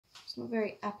not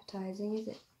very appetizing, is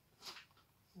it?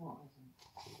 What?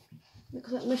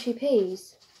 Looks like mushy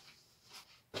peas.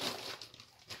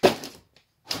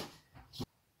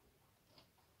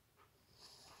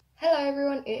 Hello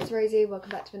everyone, it's Rosie. Welcome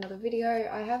back to another video.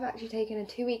 I have actually taken a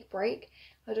 2-week break.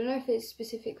 I don't know if it's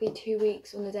specifically 2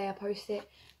 weeks on the day I post it,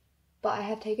 but I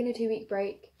have taken a 2-week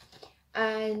break.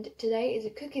 And today is a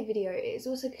cooking video. It is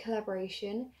also a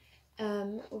collaboration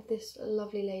with this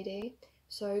lovely lady.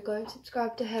 So go and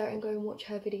subscribe to her and go and watch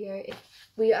her video.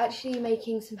 We are actually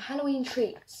making some Halloween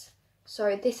treats.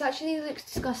 So this actually looks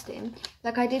disgusting.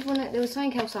 Like I did there was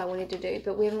something else I wanted to do,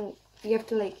 but you have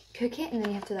to like cook it and then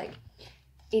you have to like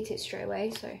eat it straight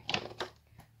away. So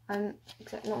I'm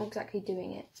not exactly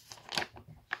doing it,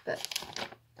 but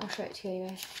I'll show it to you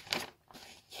anyway.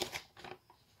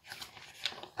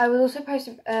 I will also post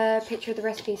a picture of the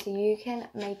recipe so you can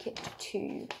make it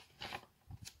too.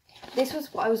 This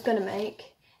was what I was going to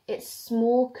make. It's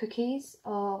s'more cookies.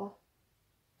 Oh,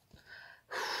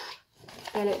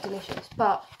 they look delicious.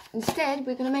 But instead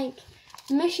we're going to make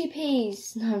mushy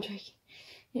peas. No, I'm joking.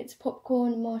 It's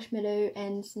popcorn, marshmallow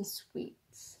and some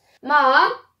sweets.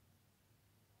 Mum?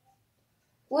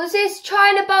 Was this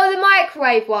China bowl the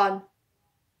microwave one?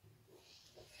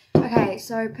 Okay,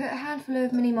 so put a handful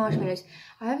of mini marshmallows.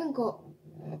 I haven't got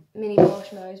mini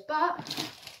marshmallows, but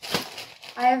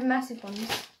I have massive ones.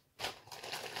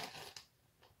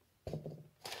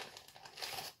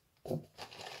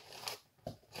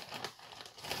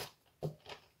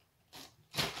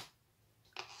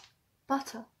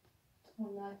 Butter.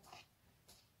 Oh no.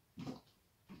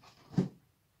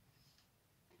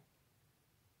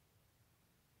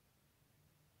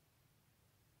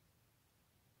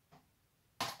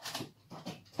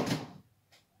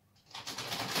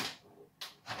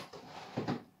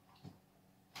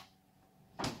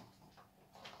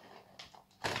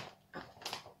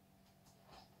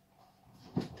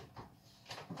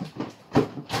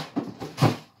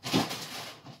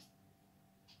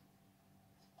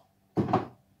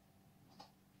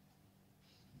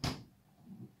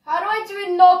 How do I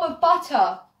do a knob of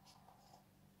butter?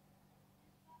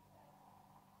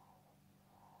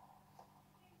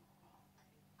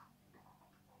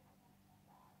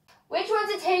 Which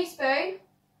one's a teaspoon?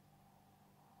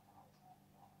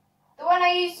 The one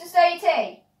I used to say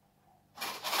tea?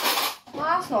 Well,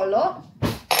 that's not a lot.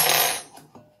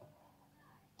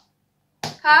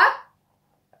 Huh?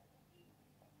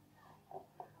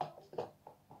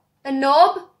 A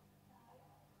knob?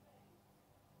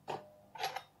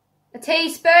 A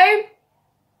teaspoon?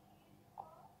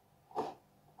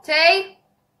 Tea?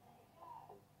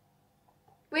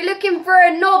 We're looking for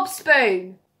a knob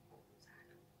spoon.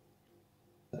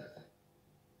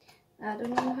 I don't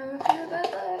know how I feel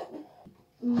about that.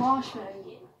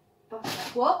 Marshmallow butter.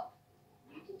 What?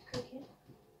 You can cook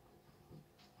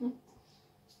it.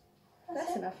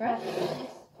 That's enough, right?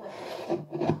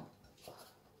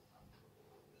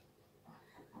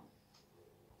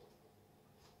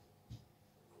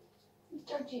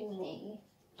 Judging me.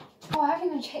 Oh, I haven't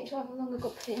even checked how long I've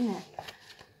got to put it in there.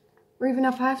 Or even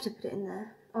if I have to put it in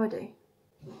there. Oh, I do.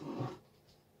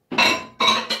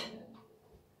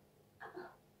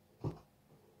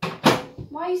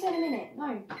 Why are you saying a minute?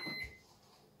 No.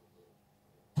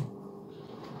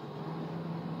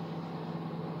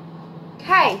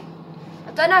 Okay.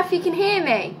 I don't know if you can hear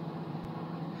me.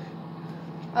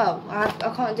 Oh, I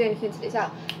can't do anything to this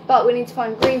out. But we need to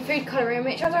find green food colouring,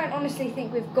 which I don't honestly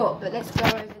think we've got. But let's go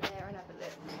over there and have a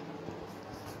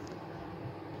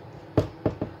look.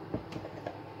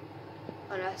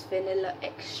 Oh no, that's vanilla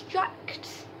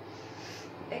extract.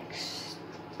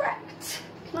 Extract.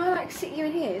 Can I like sit you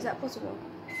in here? Is that possible?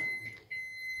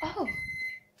 Oh.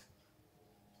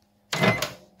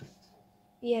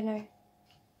 Yeah, no.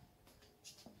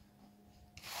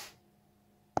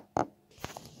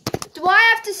 Do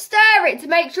I have to stir it to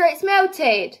make sure it's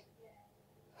melted?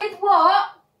 With what?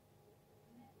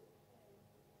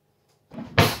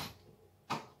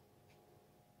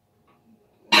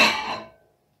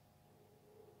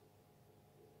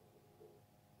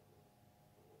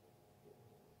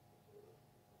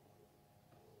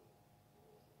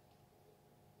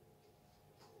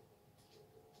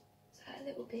 Is that a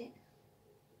little bit?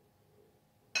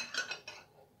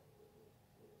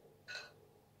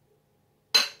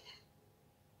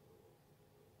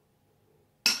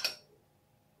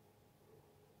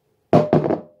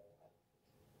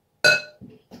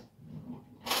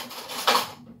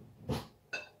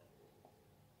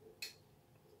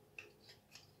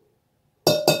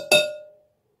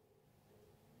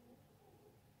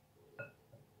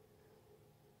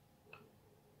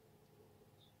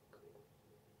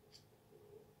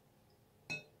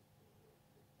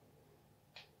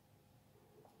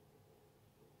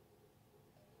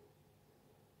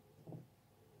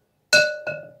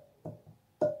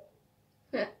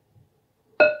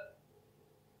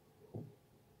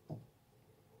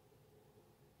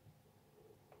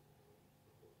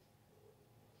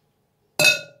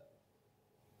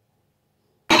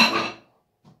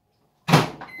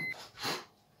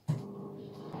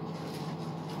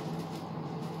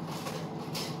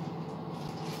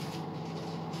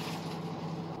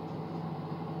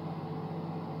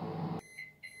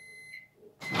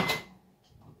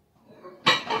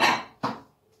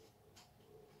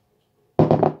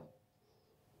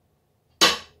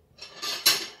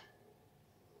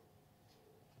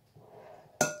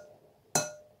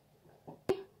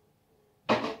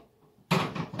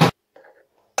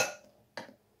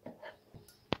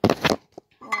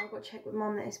 I've got to check with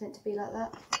Mum that it's meant to be like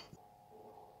that.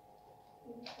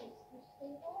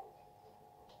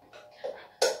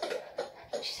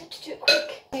 She said to do it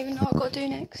quick. I don't even know what I've got to do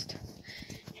next.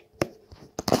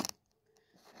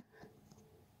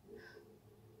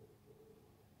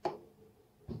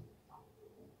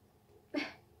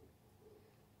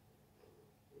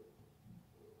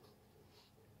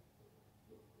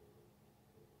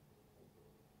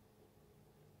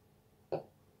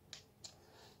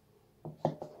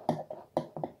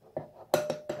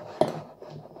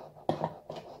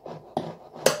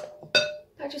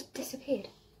 That just disappeared.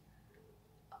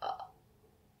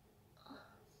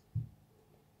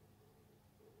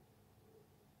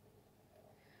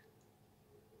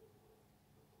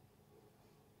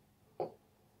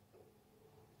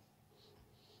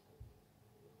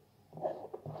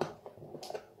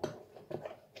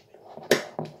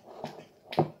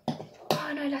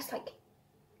 Oh no, that's like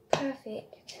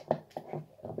perfect.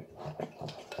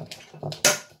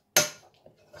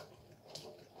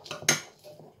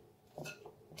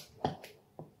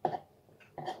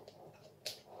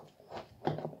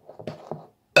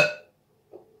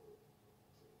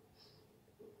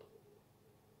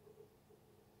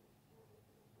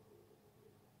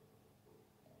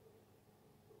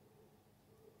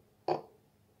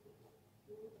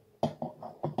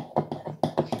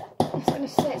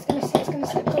 It's gonna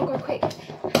sit, go quick.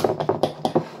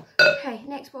 Okay,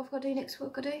 next what I've got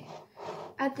to do,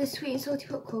 add the sweet and salty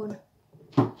popcorn.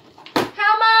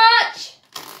 How much?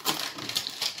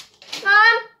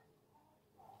 Mum?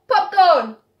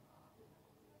 Popcorn!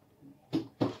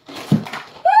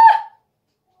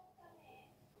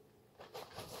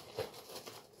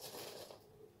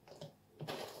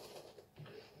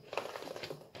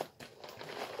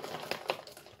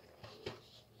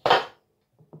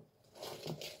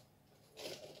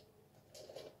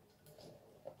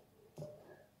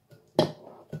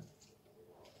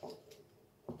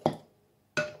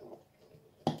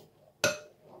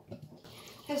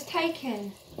 Has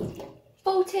taken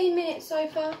 14 minutes so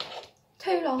far.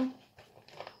 Too long.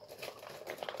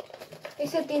 They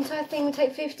said the entire thing would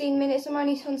take 15 minutes. I'm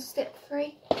only on step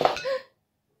 3.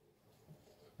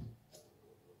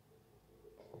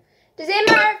 Does it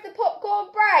matter if the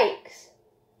popcorn breaks?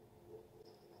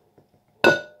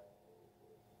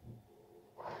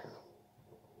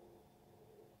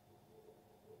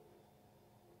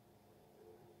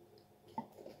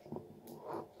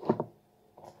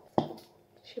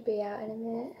 Should be out in a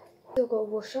minute. Still got to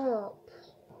wash up.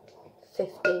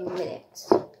 15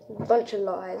 minutes. Bunch of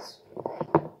lies.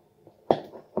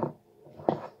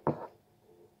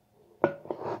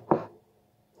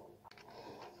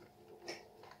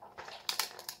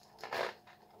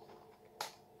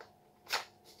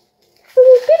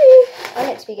 I'm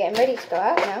meant to be getting ready to go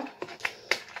out now.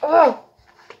 Oh!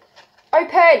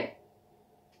 Open!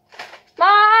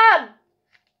 Mum!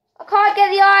 I can't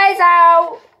get the eyes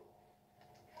out!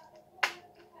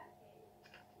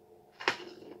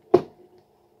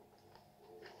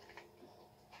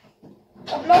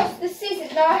 I've lost the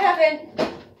scissors. No, I haven't.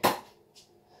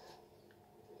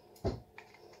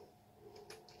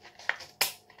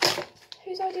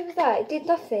 Whose idea was that? It did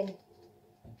nothing.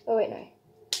 Oh wait, no.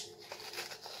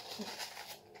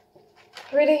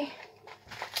 Ready?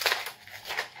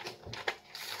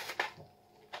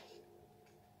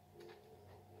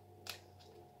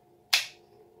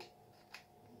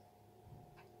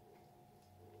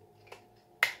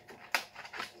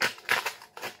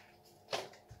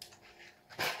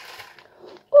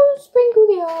 Oh, sprinkle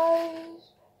the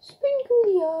eyes. Sprinkle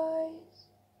the eyes.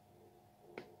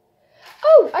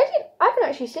 Oh, I haven't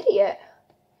actually said it yet.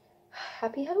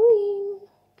 Happy Halloween.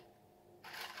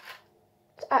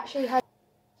 It's actually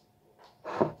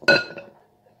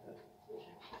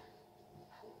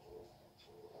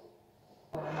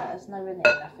There's no really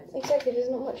enough, is it? exactly, there's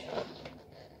not much.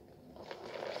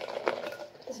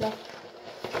 There's enough.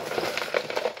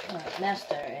 Right, now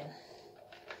stir it in.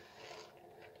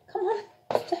 Come on,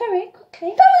 stir it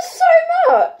quickly. That was so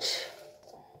much!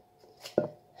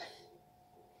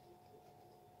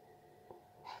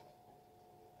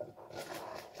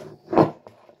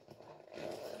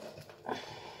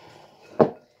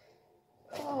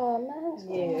 Oh man, it's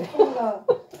You.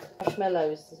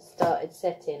 Marshmallows started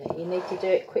setting. You need to do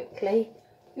it quickly.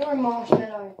 You're a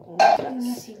marshmallow.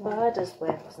 Spider's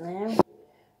webs now.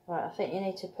 Right, I think you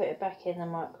need to put it back in the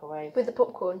microwave. With the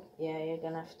popcorn? Yeah, you're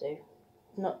gonna have to.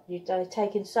 You've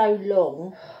taken so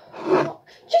long.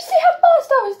 Just see how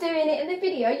fast I was doing it in the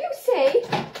video. You'll see.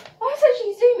 I was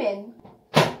actually zooming.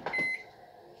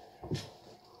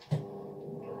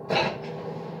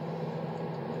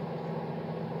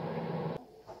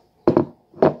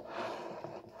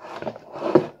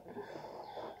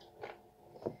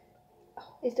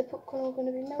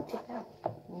 melted now.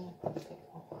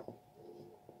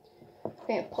 I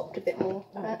think it popped a bit more.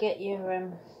 Right, get your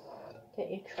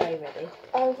tray ready.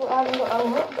 Oh, I haven't got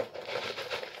one.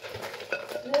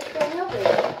 Let's go in the oven.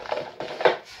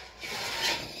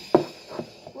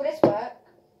 Will this work?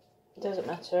 It doesn't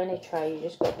matter, any tray, you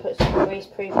just got to put some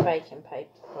grease-proof baking paper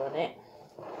on it.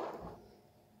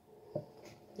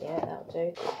 Yeah, that'll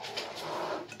do.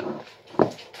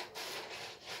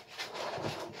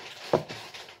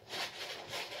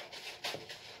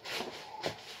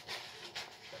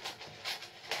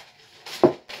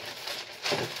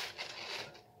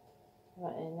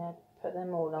 Right, and now put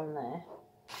them all on there.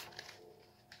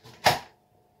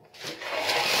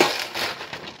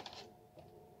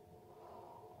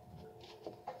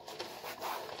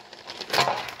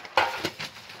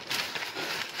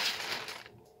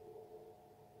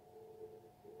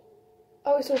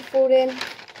 Oh, it's all falling.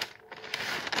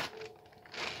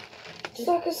 It's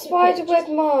like a spider web,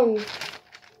 Mum.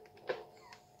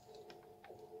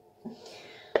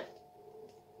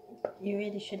 You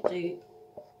really should do.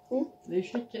 You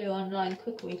should do online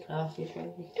cookery classes,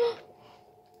 really.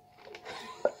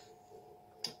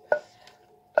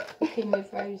 Cooking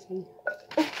with Rosie.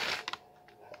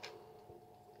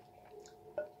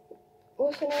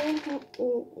 What's her name?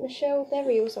 Michelle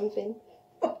Berry or something.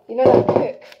 You know that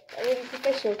cook? A really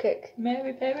professional cook.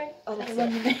 Mary Berry? Oh, that's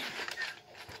it.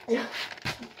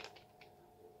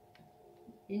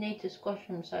 You need to squash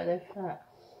them so they're flat.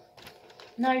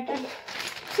 No, don't.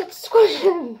 Squash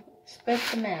them. Spread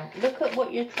them out. Look at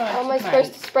what you're trying How to am I make.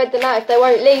 supposed to spread them out if they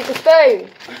won't leave the spoon?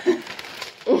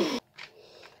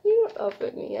 You're not up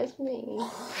at me, that's me.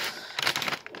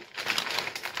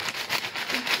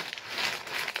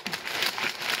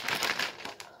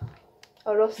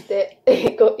 I lost it.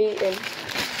 It got eaten.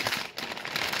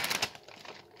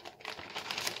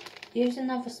 Use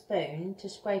another spoon to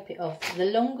scrape it off. The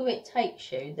longer it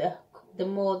takes you, the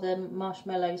more the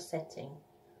marshmallow's setting.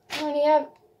 I only have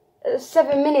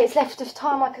 7 minutes left of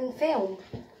time I can film.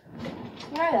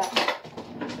 You know that?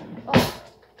 Oh.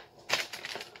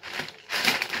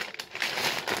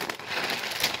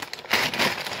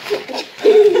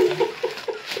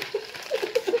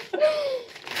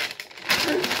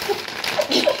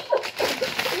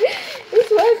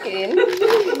 It's working.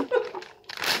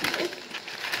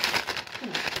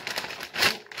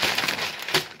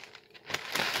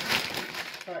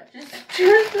 Right, just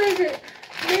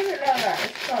leave it like that,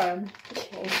 it's fine.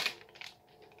 Okay.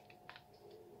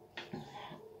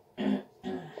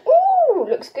 Ooh,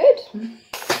 looks good.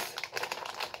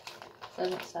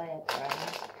 Doesn't say it,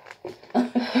 right?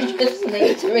 You just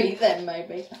need to read them,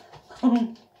 maybe.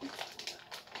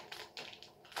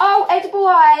 Oh, edible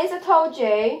eyes, I told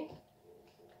you.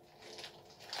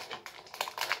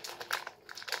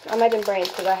 I'm adding brains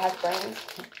because I have brains.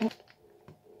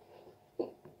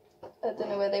 I don't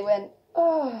know where they went.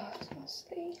 Oh, it's my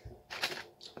sleeve.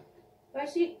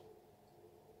 Rosie,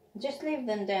 just leave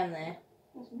them down there.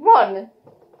 One.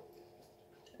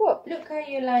 What? Look how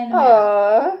you're laying them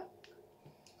out.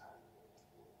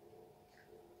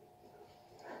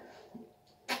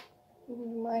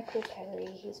 Michael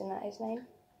Perry, isn't that his name?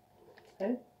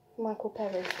 Who? Michael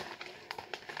Perry.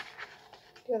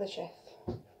 The other chef.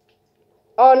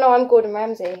 Oh no, I'm Gordon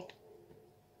Ramsay.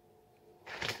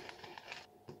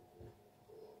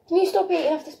 Can you stop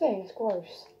eating off the spoon? It's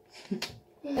gross.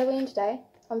 Halloween today.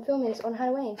 I'm filming this on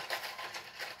Halloween.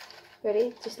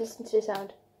 Ready? Just listen to the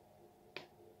sound.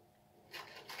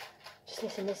 Just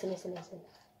listen, listen, listen, listen.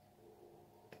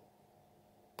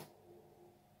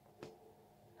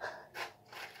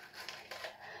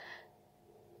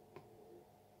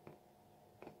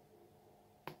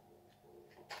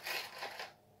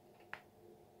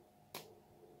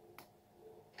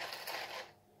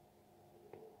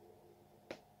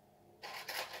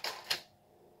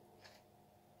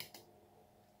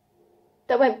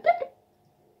 That went blip.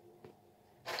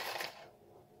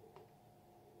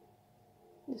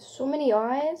 There's so many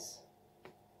eyes.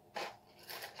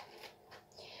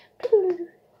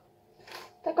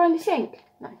 That go in the sink?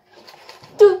 No.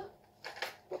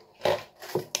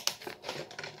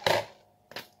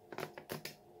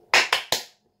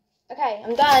 Okay,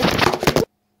 I'm done.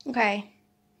 Okay,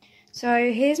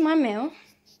 so here's my meal.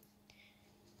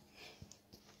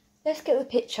 Let's get the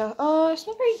picture. Oh, it's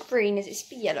not very green, is it? It's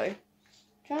a bit yellow.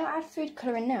 Do you want to add food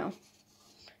colouring now?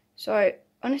 So,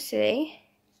 honestly,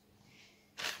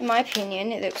 in my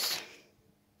opinion, it looks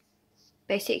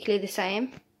basically the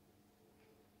same.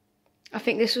 I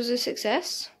think this was a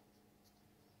success.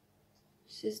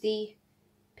 This is the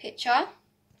picture.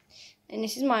 And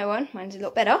this is my one. Mine's a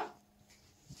lot better.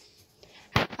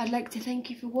 I'd like to thank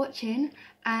you for watching,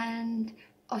 and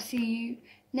I'll see you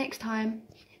next time.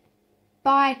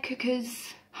 Bye,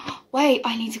 cookers. Wait,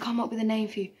 I need to come up with a name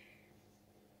for you.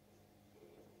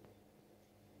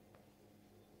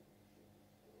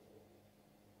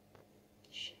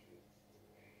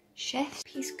 Chef's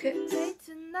Piece Cooked.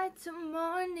 Tonight to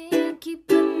morning, keep